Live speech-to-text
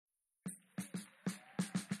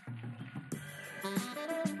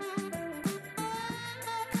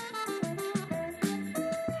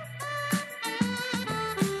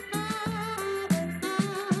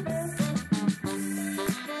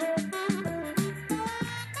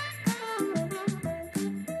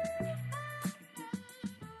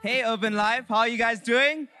Hey, Urban Life, how are you guys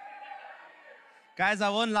doing? Guys, I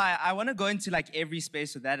won't lie, I want to go into like every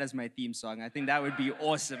space with that as my theme song. I think that would be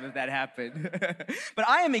awesome if that happened. But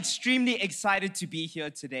I am extremely excited to be here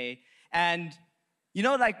today. And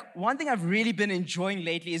like one thing I've really been enjoying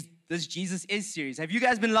lately is this Jesus Is series. Have you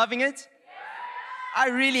guys been loving it? I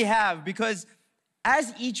really have, because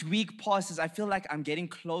as each week passes, I feel like I'm getting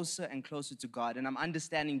closer and closer to God, and I'm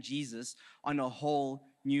understanding Jesus on a whole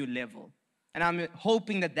new level. And I'm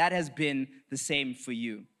hoping that that has been the same for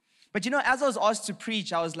you. But as I was asked to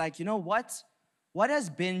preach, I was like, what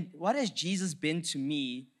has Jesus been to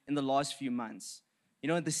me in the last few months?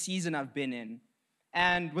 The season I've been in.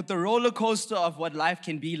 And with the roller coaster of what life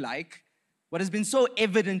can be like, what has been so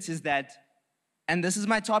evident is that, and this is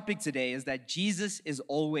my topic today, is that Jesus is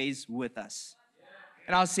always with us.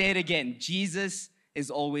 And I'll say it again, Jesus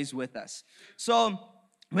is always with us. So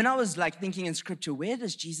when I was like thinking in scripture, where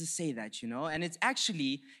does Jesus say that, And it's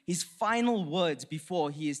actually his final words before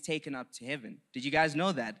he is taken up to heaven. Did you guys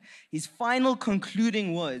know that? His final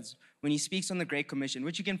concluding words when he speaks on the Great Commission,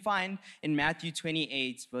 which you can find in Matthew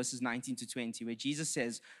 28, verses 19 to 20, where Jesus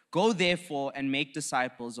says, "Go therefore and make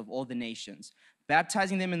disciples of all the nations,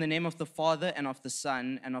 baptizing them in the name of the Father and of the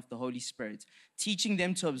Son and of the Holy Spirit, teaching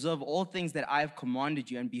them to observe all things that I have commanded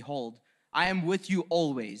you, and behold, I am with you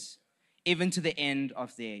always, even to the end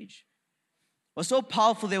of the age." What's so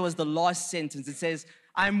powerful there was the last sentence. It says,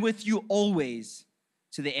 "I'm with you always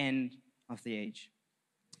to the end of the age."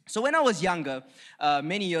 So when I was younger,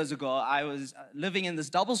 many years ago, I was living in this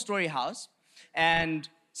double-story house, and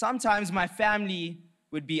sometimes my family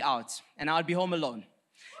would be out, and I would be home alone.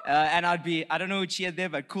 And I don't know who cheered there,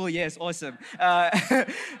 but cool, yes, awesome.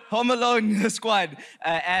 Home Alone squad.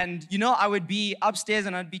 I would be upstairs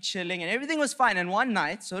and I'd be chilling and everything was fine. And one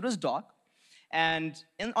night, so it was dark, and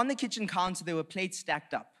on the kitchen counter, there were plates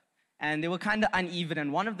stacked up. And they were kind of uneven,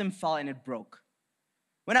 and one of them fell and it broke.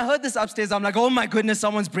 When I heard this upstairs, I'm like, oh my goodness,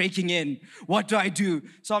 someone's breaking in. What do I do?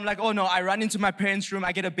 So I'm like, oh no, I run into my parents' room,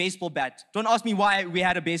 I get a baseball bat. Don't ask me why we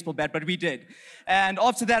had a baseball bat, but we did. And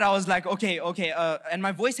after that, I was like, okay, and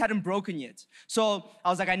my voice hadn't broken yet. So I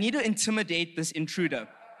was like, I need to intimidate this intruder.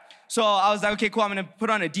 So I was like, okay, cool, I'm gonna put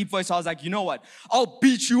on a deep voice. So I was like, you know what? I'll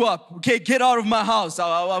beat you up, okay? Get out of my house.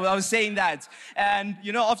 I was saying that. And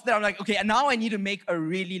after that, I'm like, okay, and now I need to make a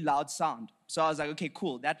really loud sound. So I was like, okay,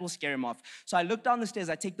 cool, that will scare him off. So I look down the stairs,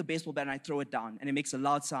 I take the baseball bat and I throw it down, and it makes a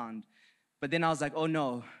loud sound. But then I was like, oh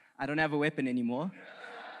no, I don't have a weapon anymore.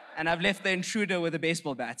 And I've left the intruder with a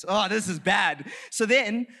baseball bat. Oh, this is bad. So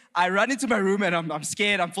then I run into my room and I'm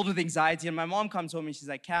scared, I'm filled with anxiety, and my mom comes home and she's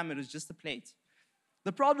like, Cam, it was just a plate.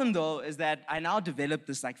 The problem though is that I now developed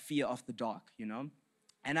this like fear of the dark,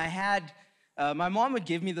 And I had, my mom would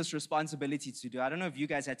give me this responsibility to do. I don't know if you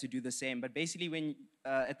guys had to do the same, but basically when,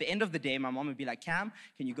 at the end of the day, my mom would be like, Cam,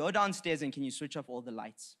 can you go downstairs and can you switch off all the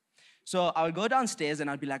lights? So I would go downstairs and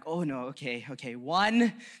I'd be like, oh no, okay,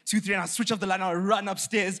 1, 2, 3, and I'll switch off the light and I'll run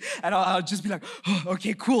upstairs and I'll just be like, oh,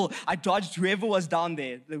 okay, cool. I dodged whoever was down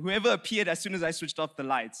there, whoever appeared as soon as I switched off the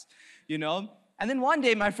lights, And then one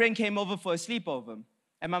day my friend came over for a sleepover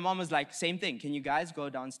and my mom was like, same thing, can you guys go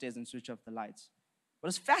downstairs and switch off the lights?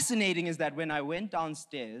 What's fascinating is that when I went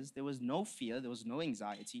downstairs, there was no fear, there was no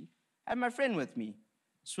anxiety. I had my friend with me,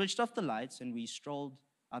 switched off the lights, and we strolled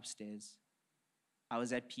upstairs. I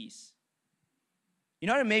was at peace. You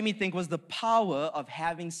know what it made me think was the power of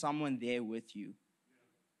having someone there with you.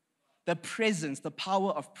 The presence, the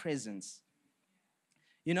power of presence.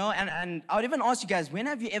 And I would even ask you guys, when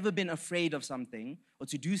have you ever been afraid of something or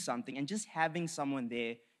to do something and just having someone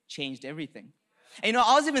there changed everything? And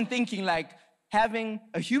I was even thinking like, having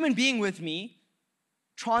a human being with me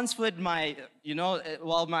transferred my,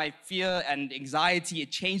 my fear and anxiety, it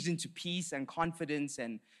changed into peace and confidence.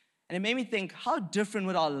 And it made me think, how different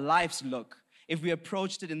would our lives look if we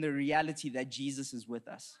approached it in the reality that Jesus is with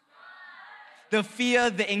us? The fear,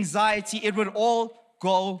 the anxiety, it would all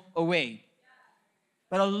go away.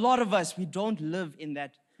 But a lot of us, we don't live in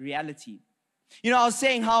that reality. I was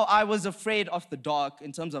saying how I was afraid of the dark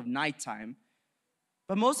in terms of nighttime.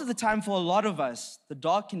 But most of the time for a lot of us, the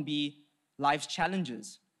dark can be life's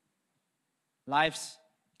challenges, life's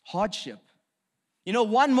hardship.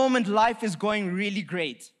 One moment life is going really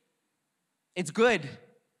great. It's good.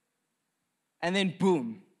 And then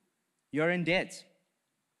boom, you're in debt.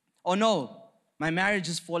 Oh no, my marriage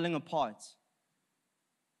is falling apart.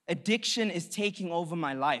 Addiction is taking over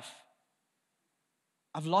my life.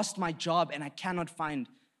 I've lost my job and I cannot find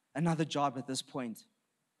another job at this point.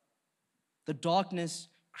 The darkness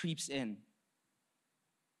creeps in.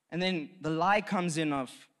 And then the lie comes in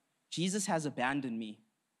of, Jesus has abandoned me.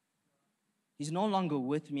 He's no longer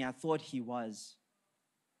with me. I thought he was.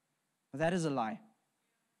 That is a lie.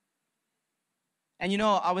 And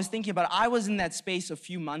I was thinking about it. I was in that space a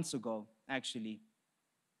few months ago, actually.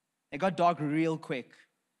 It got dark real quick.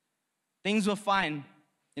 Things were fine.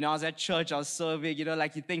 I was at church, I was serving,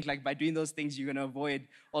 like you think like by doing those things, you're going to avoid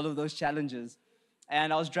all of those challenges.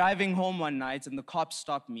 And I was driving home one night and the cops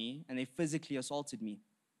stopped me and they physically assaulted me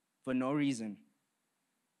for no reason.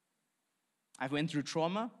 I went through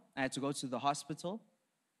trauma. I had to go to the hospital.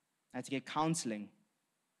 I had to get counseling.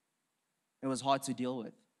 It was hard to deal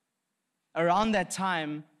with. Around that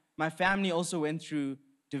time, my family also went through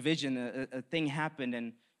division. A thing happened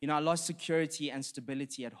and, I lost security and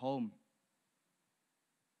stability at home.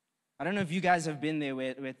 I don't know if you guys have been there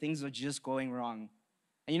where things are just going wrong.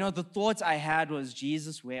 And the thoughts I had was,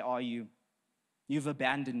 Jesus, where are you? You've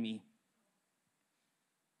abandoned me.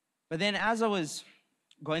 But then as I was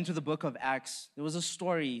going through the book of Acts, there was a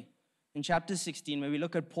story in chapter 16 where we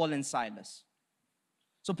look at Paul and Silas.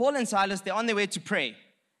 So Paul and Silas, they're on their way to pray.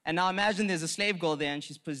 And now imagine there's a slave girl there and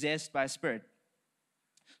she's possessed by a spirit.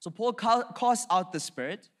 So Paul casts out the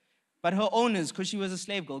spirit, but her owners, because she was a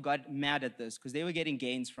slave girl, got mad at this because they were getting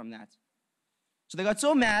gains from that. So they got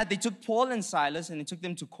so mad, they took Paul and Silas and they took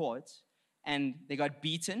them to court and they got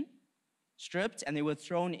beaten, stripped, and they were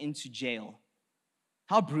thrown into jail.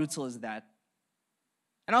 How brutal is that?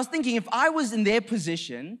 And I was thinking, if I was in their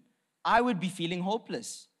position, I would be feeling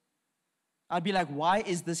hopeless. I'd be like, why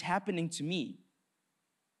is this happening to me?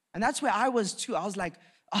 And that's where I was too. I was like,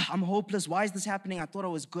 I'm hopeless. Why is this happening? I thought I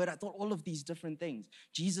was good. I thought all of these different things.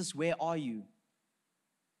 Jesus, where are you?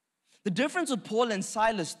 The difference with Paul and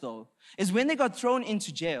Silas, though, is when they got thrown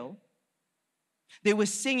into jail, they were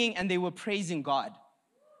singing and they were praising God.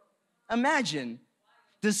 Imagine,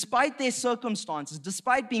 despite their circumstances,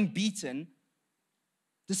 despite being beaten,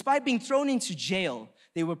 despite being thrown into jail,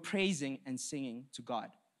 they were praising and singing to God.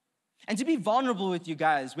 And to be vulnerable with you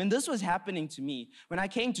guys, when this was happening to me, when I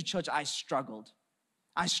came to church, I struggled.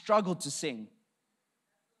 I struggled to sing.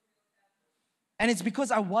 And it's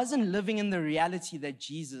because I wasn't living in the reality that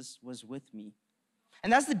Jesus was with me.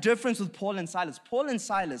 And that's the difference with Paul and Silas. Paul and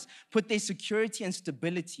Silas put their security and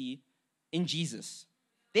stability in Jesus.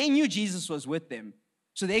 They knew Jesus was with them,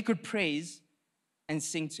 so they could praise and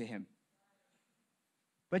sing to him.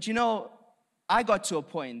 But I got to a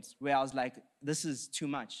point where I was like, this is too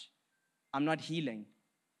much. I'm not healing.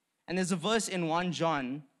 And there's a verse in 1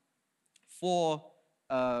 John 4,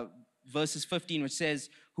 verses 15, which says,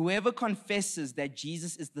 whoever confesses that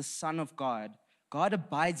Jesus is the Son of God, God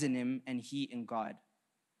abides in him and he in God.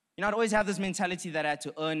 I'd always have this mentality that I had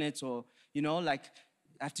to earn it or, like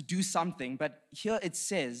I have to do something. But here it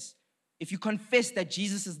says, if you confess that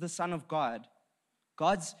Jesus is the Son of God,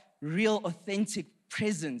 God's real, authentic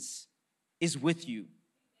presence is with you.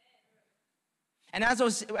 And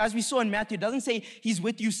as we saw in Matthew, it doesn't say he's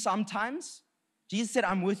with you sometimes. Jesus said,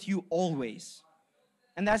 I'm with you always.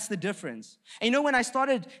 And that's the difference. And when I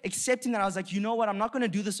started accepting that, I was like, you know what? I'm not going to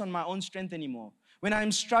do this on my own strength anymore. When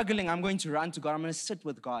I'm struggling, I'm going to run to God. I'm going to sit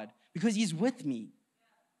with God because he's with me.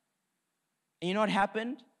 And you know what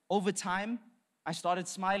happened? Over time, I started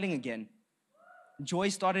smiling again. Joy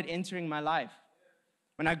started entering my life.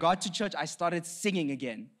 When I got to church, I started singing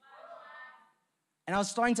again. And I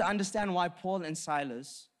was starting to understand why Paul and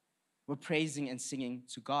Silas were praising and singing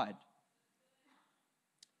to God.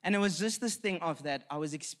 And it was just this thing of that I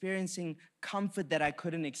was experiencing comfort that I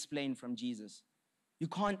couldn't explain from Jesus. You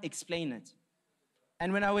can't explain it.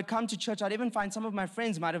 And when I would come to church, I'd even find some of my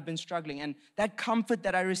friends might have been struggling. And that comfort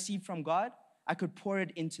that I received from God, I could pour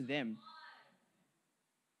it into them.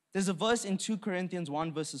 There's a verse in 2 Corinthians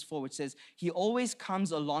 1 verses 4 which says, he always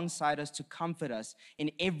comes alongside us to comfort us in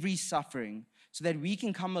every suffering so that we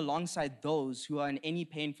can come alongside those who are in any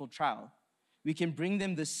painful trial. We can bring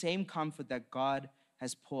them the same comfort that God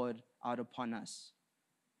has poured out upon us.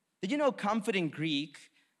 Did you know comfort in Greek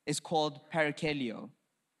is called parakaleo?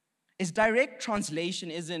 Its direct translation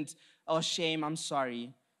isn't, oh, shame, I'm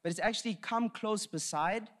sorry, but it's actually come close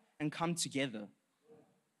beside and come together.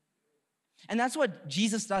 And that's what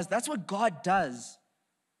Jesus does. That's what God does.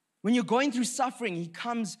 When you're going through suffering, he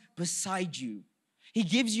comes beside you. He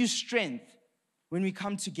gives you strength when we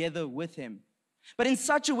come together with him. But in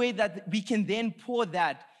such a way that we can then pour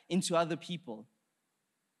that into other people.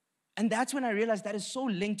 And that's when I realized that is so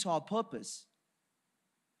linked to our purpose.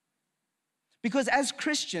 Because as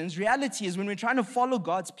Christians, reality is when we're trying to follow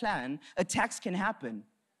God's plan, attacks can happen.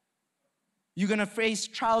 You're going to face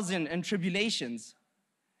trials and tribulations.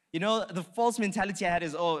 The false mentality I had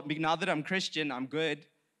is, oh, now that I'm Christian, I'm good.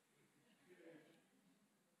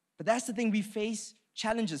 But that's the thing, we face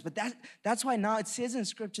challenges. But that's why now it says in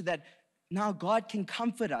Scripture that now God can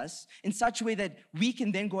comfort us in such a way that we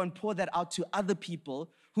can then go and pour that out to other people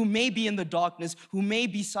who may be in the darkness, who may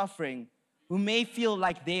be suffering, who may feel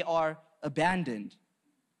like they are abandoned.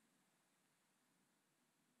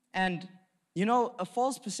 And, a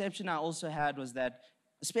false perception I also had was that,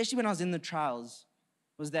 especially when I was in the trials,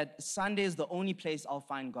 was that Sunday is the only place I'll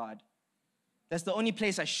find God. That's the only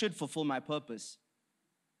place I should fulfill my purpose.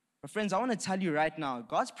 But friends, I want to tell you right now,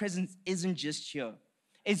 God's presence isn't just here.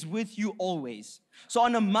 It's with you always. So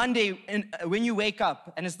on a Monday, when you wake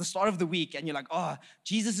up and it's the start of the week and you're like, oh,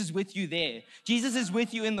 Jesus is with you there. Jesus is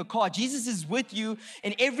with you in the car. Jesus is with you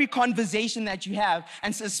in every conversation that you have.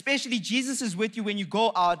 And so especially Jesus is with you when you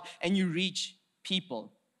go out and you reach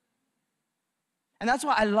people. And that's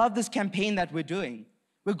why I love this campaign that we're doing.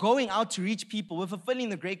 We're going out to reach people. We're fulfilling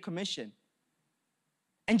the Great Commission.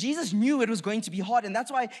 And Jesus knew it was going to be hard. And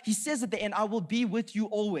that's why he says at the end, I will be with you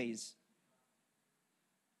always.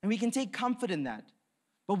 And we can take comfort in that.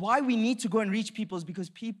 But why we need to go and reach people is because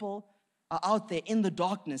people are out there in the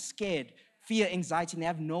darkness, scared, fear, anxiety, and they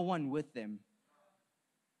have no one with them.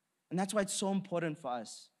 And that's why it's so important for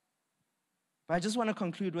us. But I just want to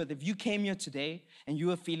conclude with, if you came here today and you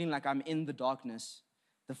are feeling like I'm in the darkness,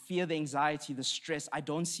 the fear, the anxiety, the stress, I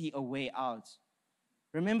don't see a way out.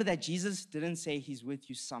 Remember that Jesus didn't say he's with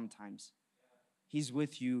you sometimes. He's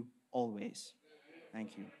with you always.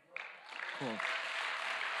 Thank you. Cool.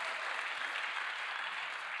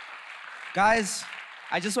 Guys,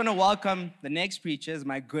 I just want to welcome the next preacher, is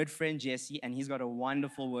my good friend Jesse, and he's got a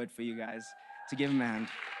wonderful word for you guys. To give him a hand.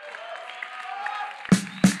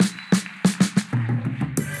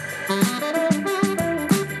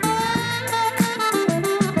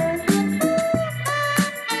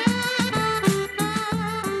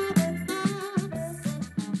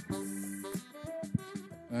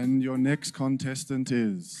 And your next contestant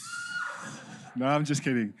is... No, I'm just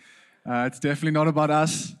kidding. It's definitely not about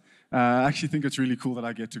us. I actually think it's really cool that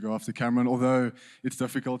I get to go off the camera, and although it's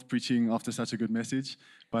difficult preaching after such a good message,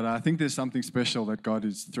 but I think there's something special that God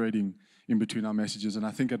is threading in between our messages, and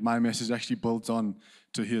I think that my message actually builds on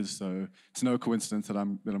to his, so it's no coincidence that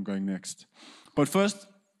I'm going next. But first,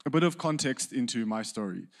 a bit of context into my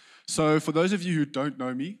story. So for those of you who don't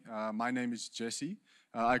know me, my name is Jesse.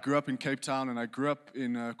 I grew up in Cape Town, and I grew up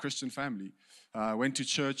in a Christian family. I went to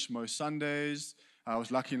church most Sundays. I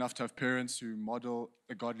was lucky enough to have parents who model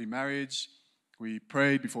a godly marriage. We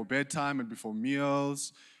prayed before bedtime and before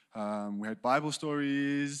meals. We had Bible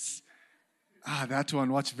stories. That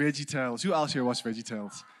one, watch VeggieTales. Who else here watched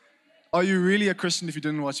VeggieTales? Are you really a Christian if you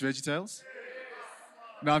didn't watch VeggieTales?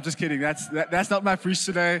 No, I'm just kidding. That's not my preach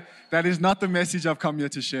today. That is not the message I've come here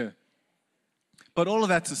to share. But all of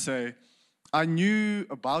that to say, I knew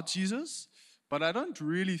about Jesus, but I don't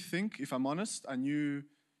really think, if I'm honest, I knew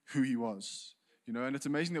who he was. And it's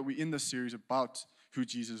amazing that we're in this series about who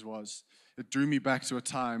Jesus was. It drew me back to a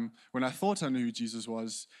time when I thought I knew who Jesus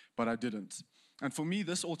was, but I didn't. And for me,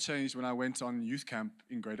 this all changed when I went on youth camp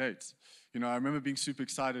in grade 8. I remember being super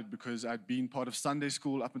excited because I'd been part of Sunday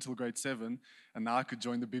school up until grade 7, and now I could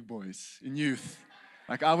join the big boys in youth.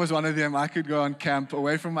 Like, I was one of them. I could go on camp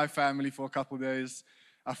away from my family for a couple of days.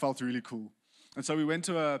 I felt really cool. And so we went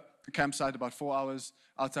to a campsite about 4 hours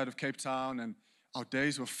outside of Cape Town, and our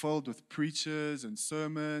days were filled with preachers and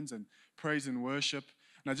sermons and praise and worship.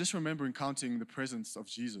 And I just remember encountering the presence of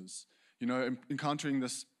Jesus, encountering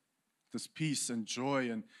this peace and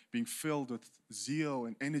joy and being filled with zeal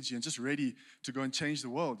and energy and just ready to go and change the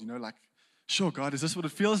world. Sure, God, is this what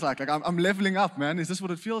it feels like? I'm leveling up, man. Is this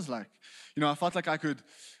what it feels like? I felt like I could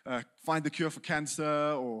find the cure for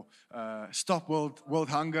cancer or stop world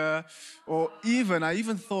hunger, or I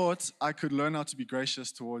even thought I could learn how to be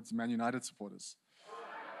gracious towards Man United supporters.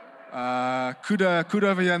 Kuda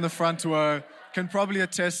over here in the front row can probably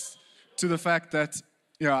attest to the fact that,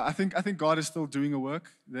 I think God is still doing a work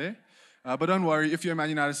there. But don't worry, if you're a Man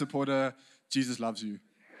United supporter, Jesus loves you.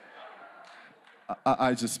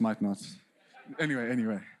 I just might not.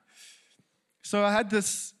 Anyway. So I had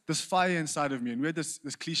this fire inside of me, and we had this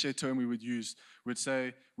cliche term we would use. We'd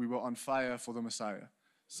say we were on fire for the Messiah.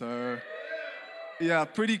 So, yeah,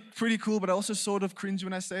 pretty cool, but I also sort of cringe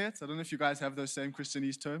when I say it. I don't know if you guys have those same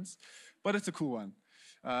Christianese terms, but it's a cool one.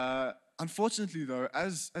 Unfortunately, though,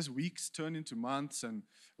 as weeks turned into months and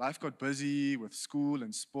life got busy with school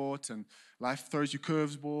and sport, and life throws you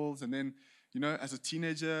curveballs, and then, as a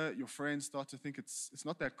teenager, your friends start to think it's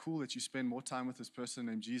not that cool that you spend more time with this person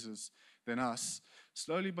named Jesus than us.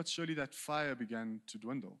 Slowly but surely, that fire began to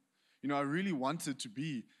dwindle. I really wanted to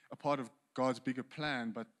be a part of God's bigger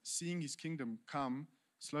plan, but seeing his kingdom come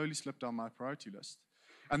slowly slipped down my priority list.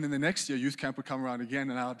 And then the next year, youth camp would come around again,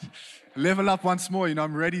 and I'd level up once more.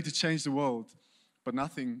 I'm ready to change the world. But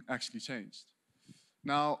nothing actually changed.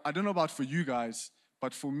 Now, I don't know about for you guys,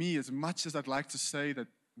 but for me, as much as I'd like to say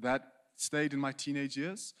that stayed in my teenage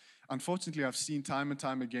years, unfortunately, I've seen time and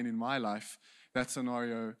time again in my life that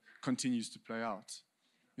scenario continues to play out.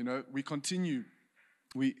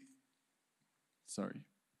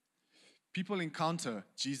 People encounter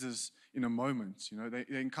Jesus in a moment.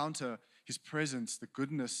 They encounter his presence, the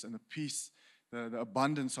goodness and the peace, the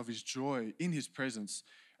abundance of his joy in his presence.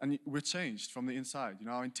 And we're changed from the inside.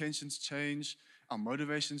 Our intentions change, our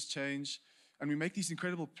motivations change, and we make these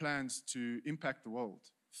incredible plans to impact the world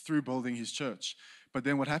through building his church. But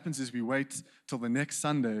then what happens is we wait till the next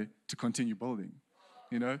Sunday to continue building.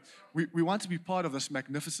 We want to be part of this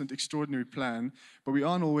magnificent, extraordinary plan, but we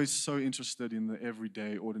aren't always so interested in the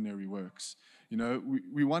everyday, ordinary works.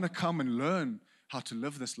 We want to come and learn how to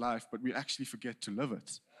live this life, but we actually forget to live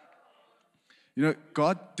it.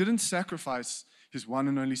 God didn't sacrifice his one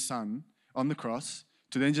and only son on the cross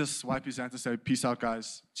to then just swipe his hand and say, peace out,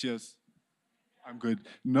 guys. Cheers. I'm good.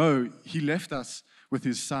 No, he left us with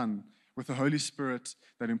his son, with the Holy Spirit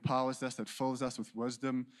that empowers us, that fills us with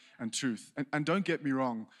wisdom and truth. And don't get me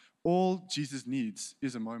wrong, all Jesus needs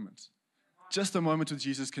is a moment. Just a moment with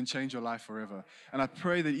Jesus can change your life forever. And I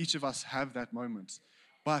pray that each of us have that moment.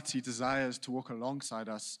 But he desires to walk alongside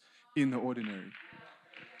us in the ordinary.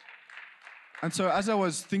 And so as I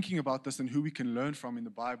was thinking about this and who we can learn from in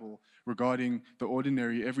the Bible regarding the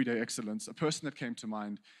ordinary, everyday excellence, a person that came to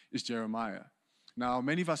mind is Jeremiah. Now,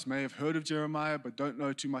 many of us may have heard of Jeremiah, but don't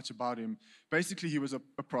know too much about him. Basically, he was a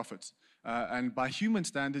prophet. And by human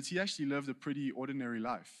standards, he actually lived a pretty ordinary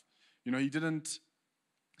life. He didn't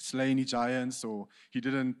slay any giants or he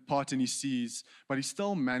didn't part any seas, but he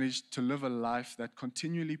still managed to live a life that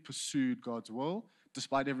continually pursued God's will,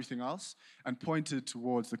 despite everything else, and pointed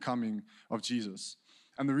towards the coming of Jesus.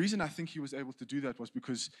 And the reason I think he was able to do that was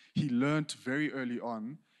because he learned very early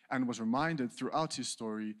on and was reminded throughout his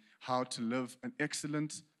story how to live an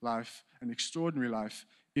excellent life, an extraordinary life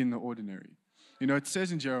in the ordinary. It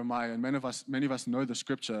says in Jeremiah, and many of us know the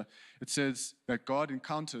scripture, it says that God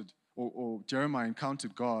encountered, or Jeremiah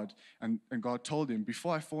encountered God, and God told him,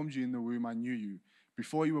 before I formed you in the womb, I knew you.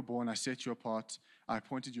 Before you were born, I set you apart. I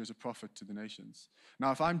appointed you as a prophet to the nations.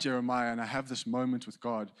 Now, if I'm Jeremiah and I have this moment with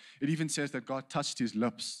God, it even says that God touched his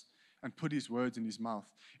lips and put his words in his mouth.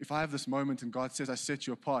 If I have this moment and God says, I set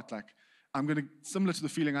you apart, I'm going to, similar to the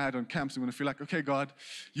feeling I had on camps, I'm going to feel like, okay, God,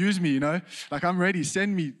 use me, I'm ready,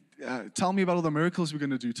 send me, tell me about all the miracles we're going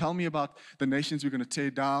to do, tell me about the nations we're going to tear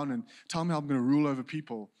down, and tell me how I'm going to rule over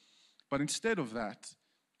people. But instead of that,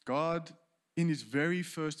 God, in his very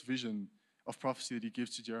first vision of prophecy that he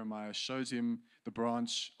gives to Jeremiah, shows him the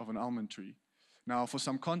branch of an almond tree. Now, for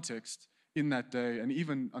some context, in that day, and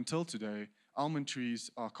even until today, almond trees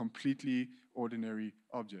are completely ordinary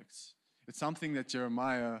objects. It's something that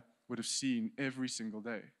Jeremiah would have seen every single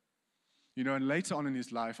day. And later on in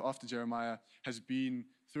his life, after Jeremiah has been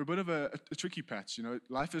through a bit of a tricky patch,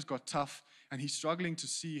 life has got tough, and he's struggling to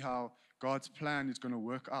see how God's plan is going to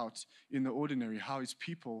work out in the ordinary, how his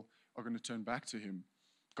people are going to turn back to him.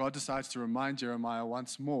 God decides to remind Jeremiah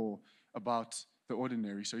once more about the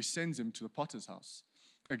ordinary, so he sends him to the potter's house.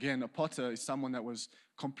 Again, a potter is someone that was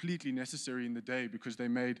completely necessary in the day because they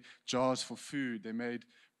made jars for food, they made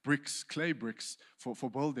bricks, clay bricks for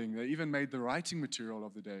building, they even made the writing material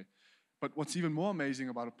of the day. But what's even more amazing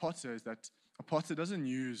about a potter is that a potter doesn't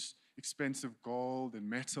use expensive gold and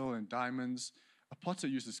metal and diamonds. A potter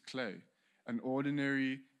uses clay, an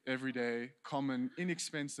ordinary, everyday, common,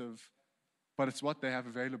 inexpensive, but it's what they have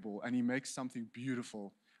available, and he makes something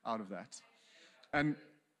beautiful out of that. And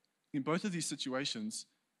in both of these situations,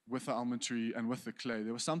 with the almond tree and with the clay,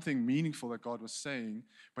 there was something meaningful that God was saying,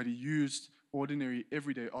 but he used ordinary,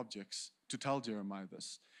 everyday objects to tell Jeremiah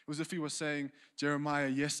this. It was as if he was saying, Jeremiah,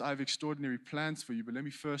 yes, I have extraordinary plans for you, but let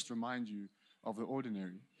me first remind you of the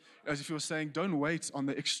ordinary. As if he was saying, don't wait on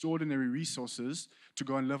the extraordinary resources to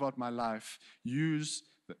go and live out my life. Use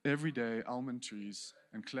the everyday almond trees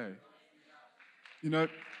and clay.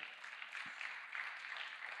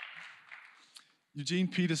 Eugene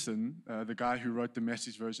Peterson, the guy who wrote the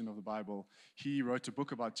Message version of the Bible, he wrote a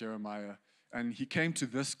book about Jeremiah, and he came to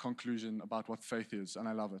this conclusion about what faith is, and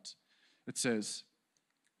I love it. It says,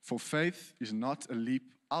 for faith is not a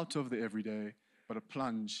leap out of the everyday, but a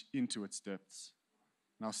plunge into its depths.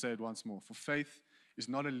 And I'll say it once more. For faith is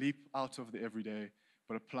not a leap out of the everyday,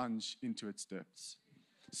 but a plunge into its depths.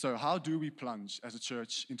 So how do we plunge as a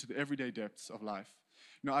church into the everyday depths of life?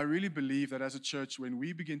 I really believe that as a church, when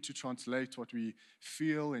we begin to translate what we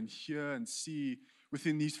feel and hear and see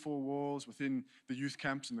within these four walls, within the youth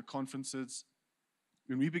camps and the conferences,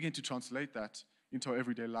 when we begin to translate that into our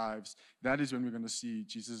everyday lives, that is when we're going to see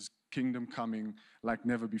Jesus' kingdom coming like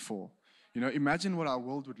never before. Imagine what our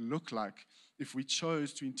world would look like if we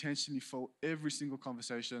chose to intentionally fill every single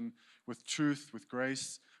conversation with truth, with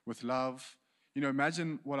grace, with love.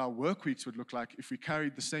 Imagine what our work weeks would look like if we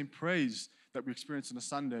carried the same praise that we experience on a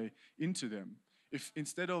Sunday into them. If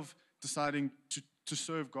instead of deciding to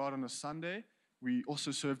serve God on a Sunday, we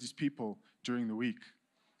also serve these people during the week.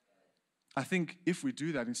 I think if we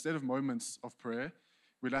do that, instead of moments of prayer,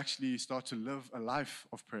 we'll actually start to live a life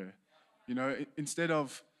of prayer. Instead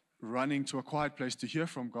of running to a quiet place to hear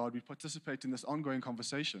from God, we participate in this ongoing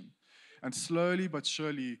conversation. And slowly but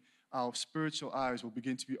surely, our spiritual eyes will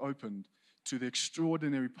begin to be opened to the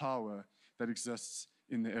extraordinary power that exists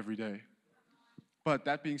in the everyday. But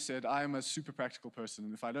that being said, I am a super practical person,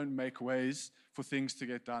 and if I don't make ways for things to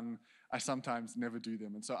get done, I sometimes never do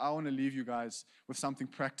them. And so I want to leave you guys with something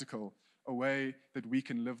practical, a way that we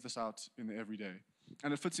can live this out in the everyday.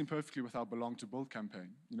 And it fits in perfectly with our Belong to Build campaign.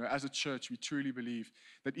 As a church, we truly believe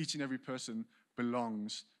that each and every person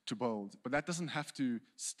belongs to Build. But that doesn't have to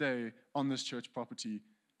stay on this church property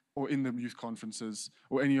or in the youth conferences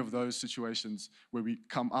or any of those situations where we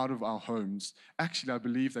come out of our homes. Actually, I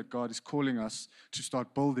believe that God is calling us to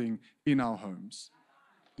start building in our homes.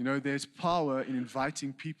 There's power in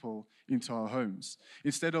inviting people into our homes.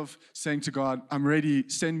 Instead of saying to God, I'm ready,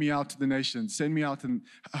 send me out to the nations, send me out and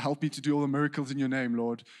help me to do all the miracles in your name,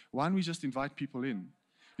 Lord, why don't we just invite people in?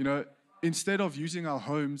 Instead of using our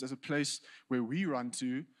homes as a place where we run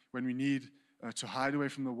to when we need to hide away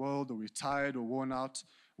from the world or we're tired or worn out,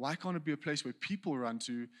 why can't it be a place where people run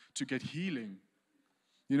to get healing?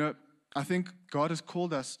 I think God has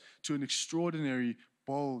called us to an extraordinary,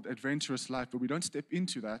 bold, adventurous life, but we don't step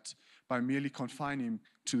into that by merely confining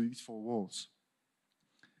to these four walls.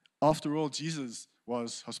 After all, Jesus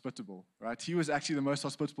was hospitable, right? He was actually the most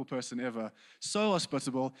hospitable person ever. So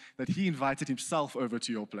hospitable that he invited himself over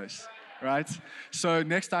to your place, right? So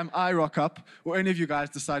next time I rock up, or any of you guys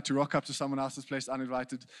decide to rock up to someone else's place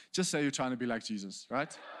uninvited, just say you're trying to be like Jesus,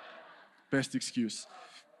 right? Best excuse.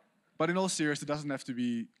 But in all seriousness, it doesn't have to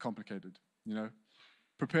be complicated,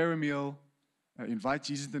 Prepare a meal, invite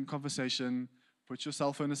Jesus in conversation, put your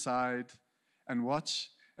cell phone aside, and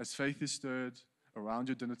watch as faith is stirred around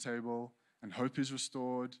your dinner table, and hope is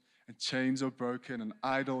restored, and chains are broken, and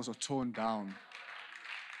idols are torn down.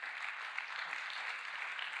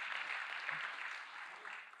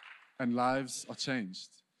 And lives are changed.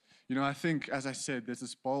 I think, as I said, there's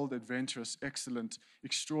this bold, adventurous, excellent,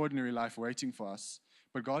 extraordinary life waiting for us.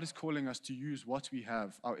 But God is calling us to use what we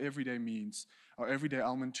have, our everyday means, our everyday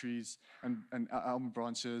almond trees and almond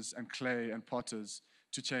branches and clay and potters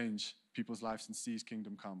to change people's lives and see his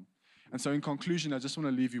kingdom come. And so in conclusion, I just want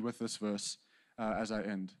to leave you with this verse as I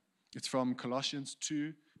end. It's from Colossians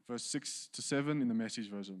 2, verse 6 to 7 in the Message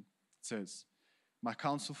version. It says, "My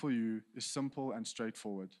counsel for you is simple and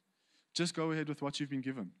straightforward. Just go ahead with what you've been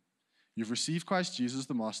given. You've received Christ Jesus,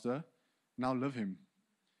 the Master. Now live him.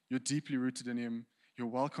 You're deeply rooted in him. You're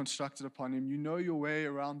well constructed upon him. You know your way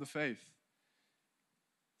around the faith.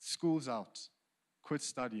 School's out. Quit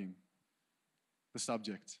studying the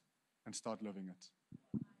subject and start living it."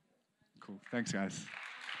 Cool. Thanks, guys.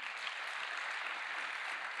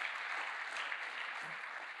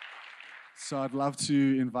 So I'd love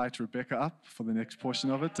to invite Rebecca up for the next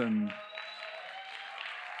portion of it. And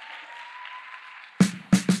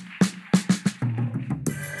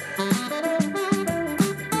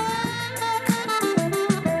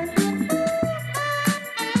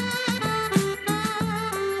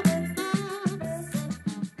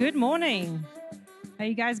good morning. Are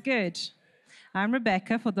you guys good? I'm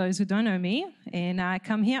Rebecca, for those who don't know me, and I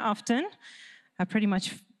come here often. I pretty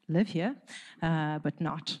much live here, but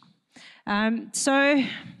not. So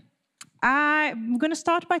I'm going to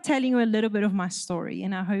start by telling you a little bit of my story,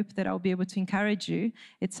 and I hope that I'll be able to encourage you.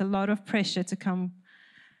 It's a lot of pressure to come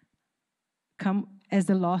as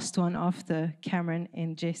the last one after Cameron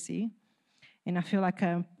and Jesse, and I feel like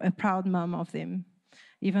a proud mum of them,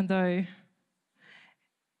 even though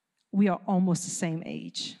we are almost the same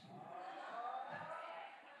age.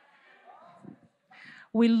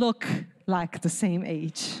 We look like the same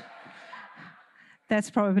age. That's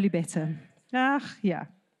probably better. Yeah.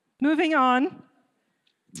 Moving on.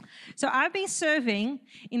 So I've been serving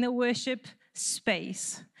in the worship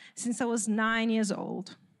space since I was 9 years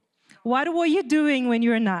old. What were you doing when you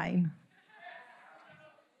were 9?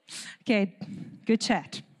 Okay, good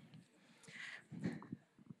chat.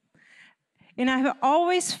 And I've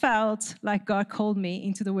always felt like God called me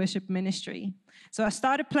into the worship ministry. So I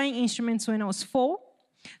started playing instruments when I was 4.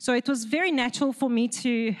 So it was very natural for me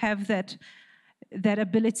to have that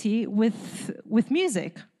ability with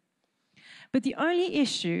music. But the only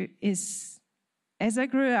issue is, as I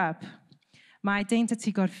grew up, my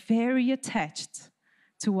identity got very attached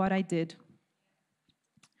to what I did.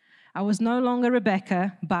 I was no longer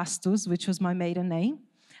Rebecca Bastos, which was my maiden name.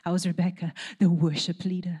 I was Rebecca, the worship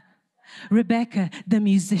leader. Rebecca, the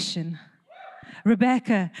musician.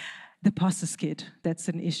 Rebecca, the pastor's kid. That's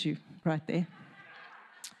an issue right there.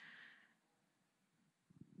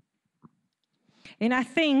 And I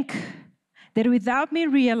think that without me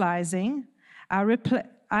realizing,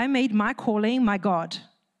 I made my calling my God.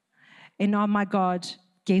 And now my God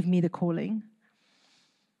gave me the calling.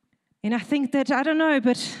 And I think that, I don't know,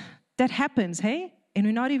 but that happens, hey? And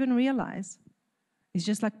we not even realize. It's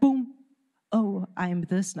just like, boom, oh, I am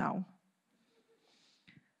this now.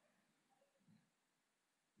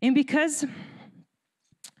 And because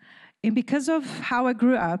of how I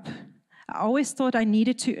grew up, I always thought I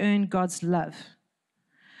needed to earn God's love.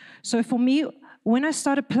 So for me, when I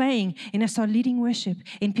started playing and I started leading worship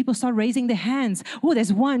and people started raising their hands, oh,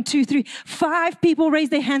 there's 1, 2, 3, 5 people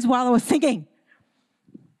raised their hands while I was singing.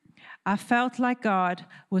 I felt like God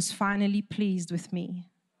was finally pleased with me.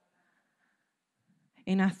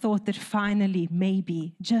 And I thought that finally,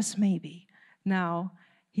 maybe, just maybe, now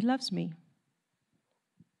He loves me.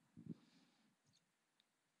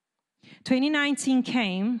 2019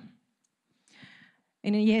 came,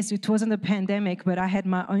 and yes, it wasn't a pandemic, but I had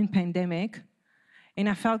my own pandemic. And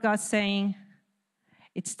I felt God saying,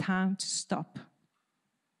 it's time to stop.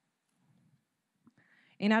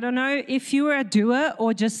 And I don't know if you were a doer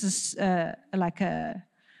or just like a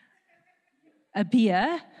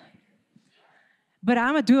beer, but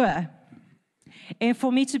I'm a doer. And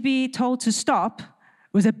for me to be told to stop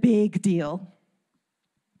was a big deal.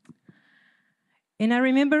 And I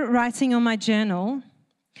remember writing on my journal,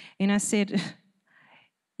 and I said,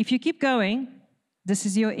 if you keep going, this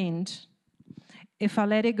is your end. If I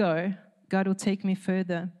let it go, God will take me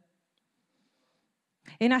further.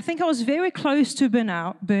 And I think I was very close to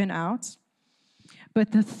burnout,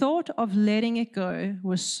 but the thought of letting it go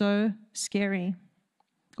was so scary.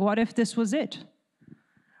 What if this was it?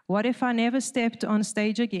 What if I never stepped on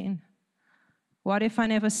stage again? What if I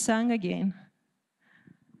never sang again?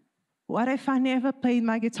 What if I never played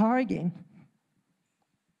my guitar again?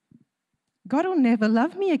 God will never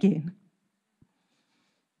love me again.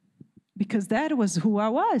 Because that was who I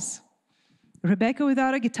was. Rebecca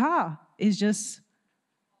without a guitar is just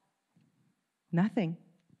nothing.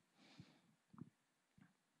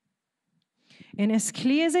 And as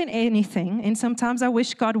clear as in anything, and sometimes I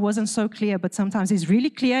wish God wasn't so clear, but sometimes He's really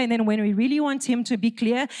clear, and then when we really want Him to be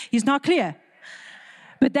clear, He's not clear.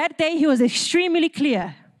 But that day He was extremely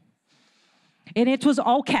clear. And it was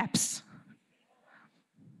all caps.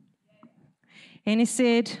 And He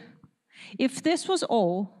said, if this is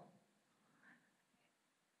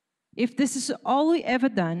all we ever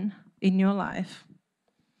done in your life,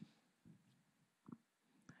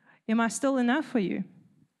 am I still enough for you?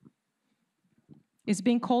 Is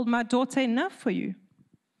being called my daughter enough for you?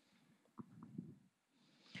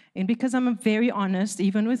 And because I'm very honest,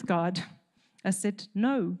 even with God, I said,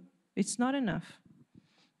 no, it's not enough.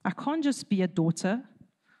 I can't just be a daughter.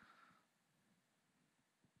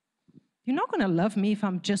 You're not going to love me if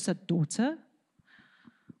I'm just a daughter.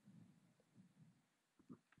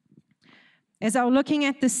 As I was looking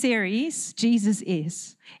at the series, Jesus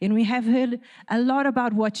is, and we have heard a lot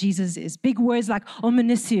about what Jesus is. Big words like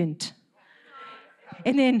omniscient.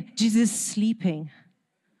 And then Jesus sleeping.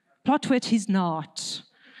 Plot twist, He's not.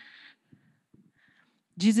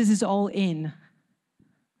 Jesus is all in.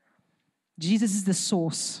 Jesus is the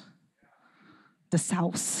source, the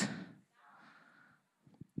source.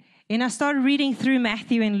 And I started reading through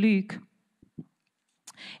Matthew and Luke.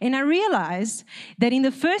 And I realized that in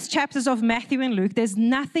the first chapters of Matthew and Luke, there's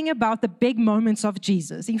nothing about the big moments of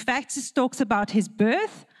Jesus. In fact, it talks about His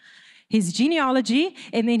birth, His genealogy,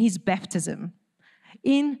 and then His baptism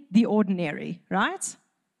in the ordinary, right?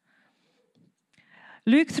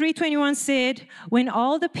 Luke 3:21 said, when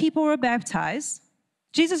all the people were baptized,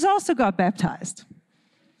 Jesus also got baptized.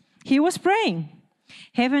 He was praying.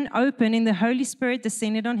 Heaven opened and the Holy Spirit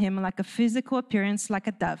descended on Him like a physical appearance, like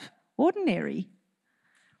a dove. Ordinary.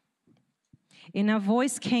 And a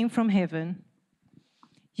voice came from heaven.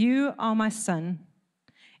 You are my Son,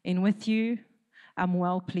 and with you I'm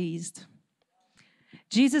well pleased.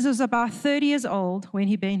 Jesus was about 30 years old when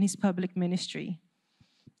He began His public ministry.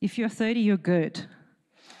 If you're 30, you're good.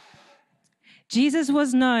 Jesus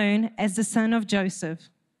was known as the son of Joseph.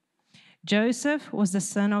 Joseph was the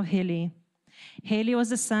son of Heli. Heli was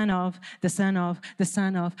the son of Adam,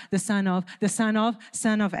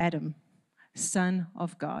 son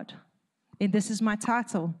of God. And this is my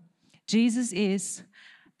title. Jesus is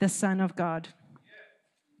the Son of God.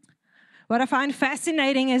 What I find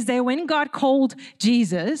fascinating is that when God called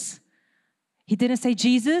Jesus, he didn't say,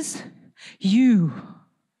 Jesus, you.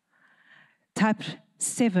 Type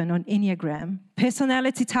 7 on Enneagram.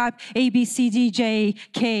 Personality type A, B, C, D, J,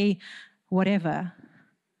 K, whatever.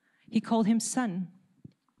 He called him son.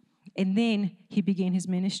 And then he began his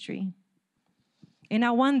ministry. And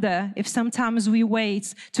I wonder if sometimes we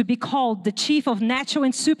wait to be called the chief of natural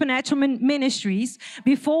and supernatural ministries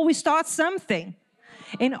before we start something.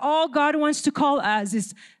 And all God wants to call us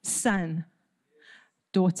is son,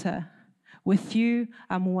 daughter. With you,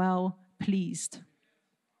 I'm well pleased.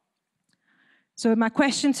 So my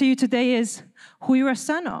question to you today is, who you are a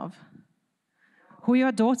son of? Who you are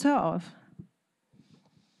a daughter of?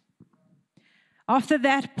 After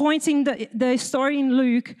that, pointing the story in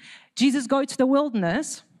Luke, Jesus goes to the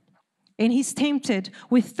wilderness and he's tempted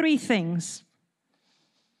with 3 things.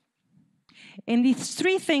 And these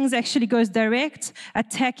 3 things actually goes direct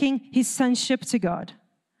attacking his sonship to God.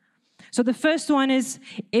 So the first one is,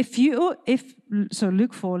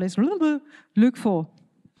 Luke 4, Luke 4.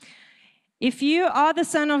 If you are the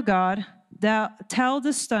Son of God, tell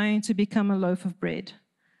the stone to become a loaf of bread.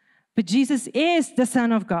 But Jesus is the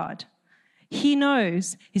Son of God. He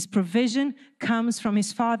knows his provision comes from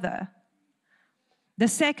his Father. The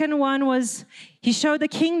second one was, he showed the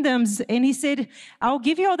kingdoms and he said, I'll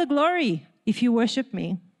give you all the glory if you worship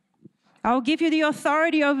me. I'll give you the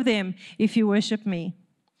authority over them if you worship me.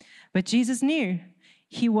 But Jesus knew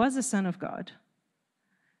he was the Son of God.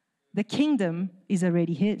 The kingdom is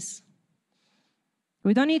already his.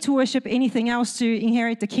 We don't need to worship anything else to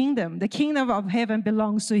inherit the kingdom. The kingdom of heaven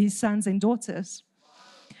belongs to his sons and daughters.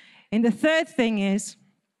 And the third thing is,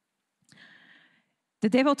 the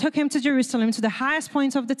devil took him to Jerusalem, to the highest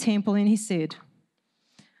point of the temple, and he said,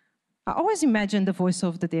 I always imagine the voice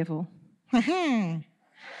of the devil.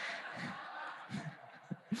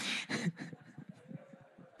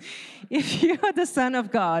 If you are the Son of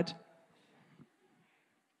God,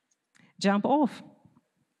 jump off.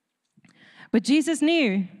 But Jesus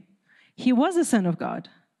knew he was the Son of God,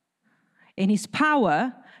 and his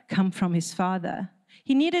power come from his Father.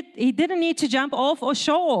 He didn't need to jump off or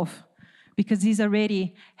show off because he's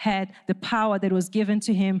already had the power that was given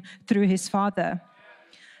to him through his Father.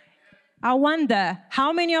 I wonder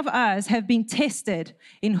how many of us have been tested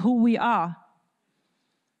in who we are.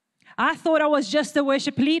 I thought I was just a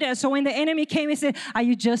worship leader, so when the enemy came and said, are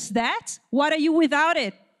you just that? What are you without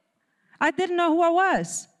it? I didn't know who I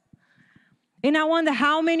was. And I wonder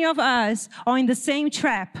how many of us are in the same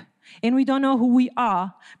trap and we don't know who we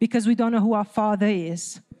are because we don't know who our Father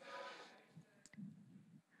is.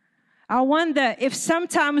 I wonder if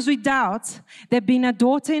sometimes we doubt that being a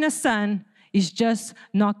daughter and a son is just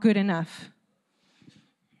not good enough.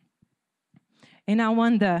 And I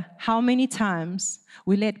wonder how many times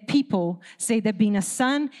we let people say that being a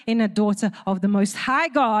son and a daughter of the Most High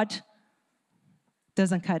God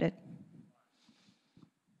doesn't cut it.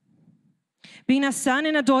 Being a son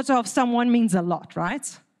and a daughter of someone means a lot,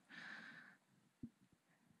 right?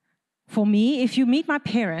 For me, if you meet my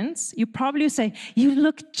parents, you probably say, you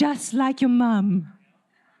look just like your mom.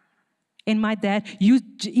 And my dad,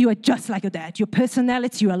 you are just like your dad. Your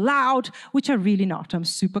personality, you are loud, which I'm really not. I'm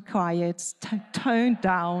super quiet, toned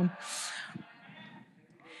down.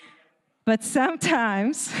 But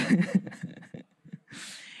sometimes,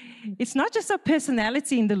 it's not just our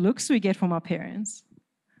personality and the looks we get from our parents.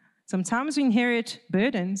 Sometimes we inherit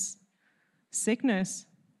burdens, sickness,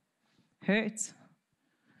 hurt,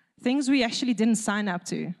 things we actually didn't sign up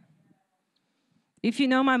to. If you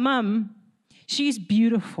know my mom, she's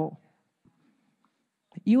beautiful.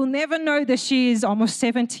 You'll never know that she is almost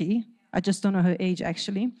 70. I just don't know her age,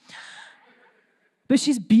 actually. But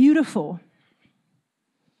she's beautiful.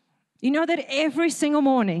 You know that every single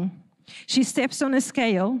morning, she steps on a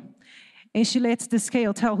scale, and she lets the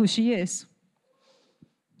scale tell who she is.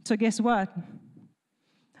 So guess what?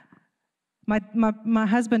 My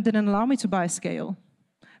husband didn't allow me to buy a scale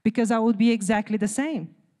because I would be exactly the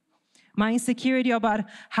same. My insecurity about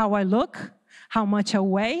how I look, how much I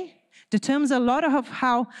weigh, determines a lot of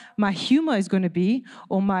how my humor is going to be,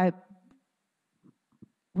 or my,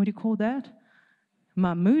 what do you call that?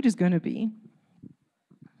 My mood is going to be.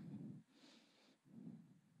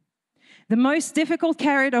 The most difficult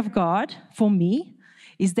character of God for me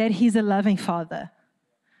is that he's a loving Father.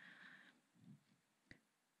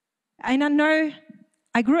 And I know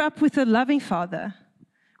I grew up with a loving father,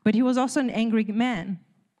 but he was also an angry man.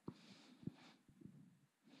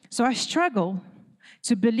 So I struggle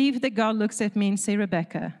to believe that God looks at me and says,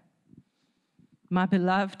 Rebecca, my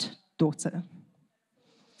beloved daughter,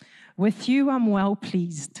 with you I'm well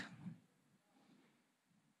pleased.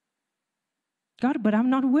 God, but I'm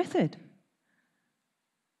not with it.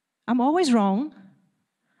 I'm always wrong.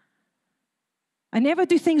 I never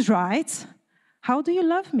do things right. How do you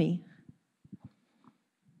love me?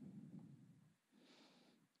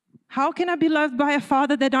 How can I be loved by a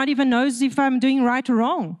father that not even knows if I'm doing right or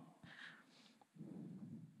wrong?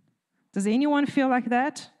 Does anyone feel like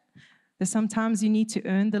that? That sometimes you need to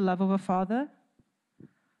earn the love of a father?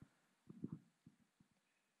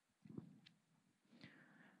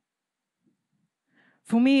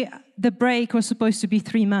 For me, the break was supposed to be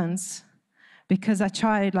 3 months because I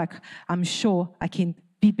tried, like, I'm sure I can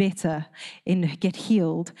be better and get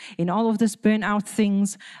healed. In all of this burnout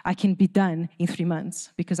things, I can be done in 3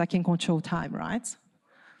 months because I can control time, right?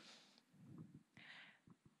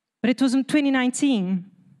 But it was in 2019,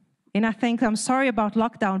 and I think I'm sorry about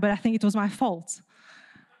lockdown, but I think it was my fault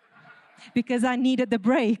because I needed the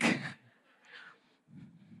break.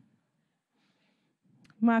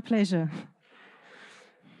 My pleasure.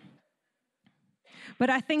 But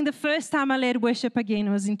I think the first time I led worship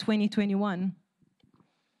again was in 2021.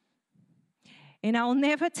 And I'll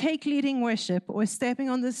never take leading worship or stepping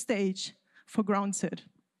on the stage for granted.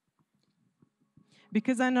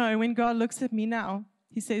 Because I know when God looks at me now,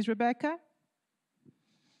 he says, Rebecca,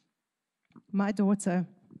 my daughter,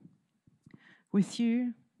 with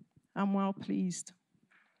you, I'm well pleased.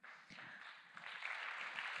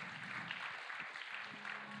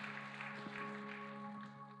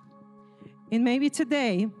 And maybe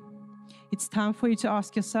today, it's time for you to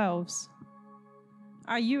ask yourselves,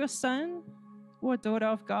 are you a son or a daughter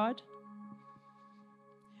of God?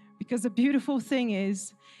 Because the beautiful thing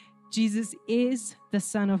is, Jesus is the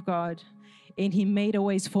Son of God, and he made a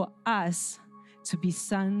way for us to be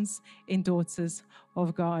sons and daughters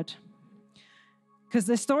of God. Because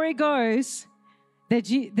the story goes that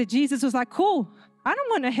Jesus was like, cool, I don't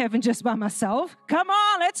want to heaven just by myself. Come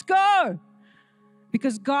on, let's go.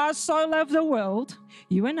 Because God so loved the world,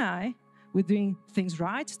 you and I were doing things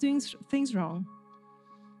right, doing things wrong,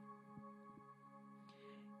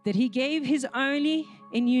 that he gave his only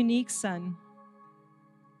and unique Son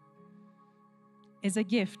as a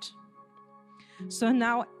gift. So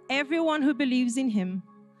now everyone who believes in him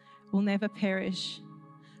will never perish,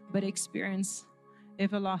 but experience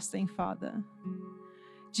everlasting Father.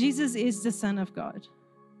 Jesus is the Son of God.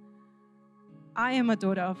 I am a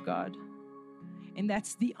daughter of God. And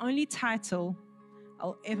that's the only title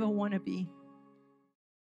I'll ever want to be.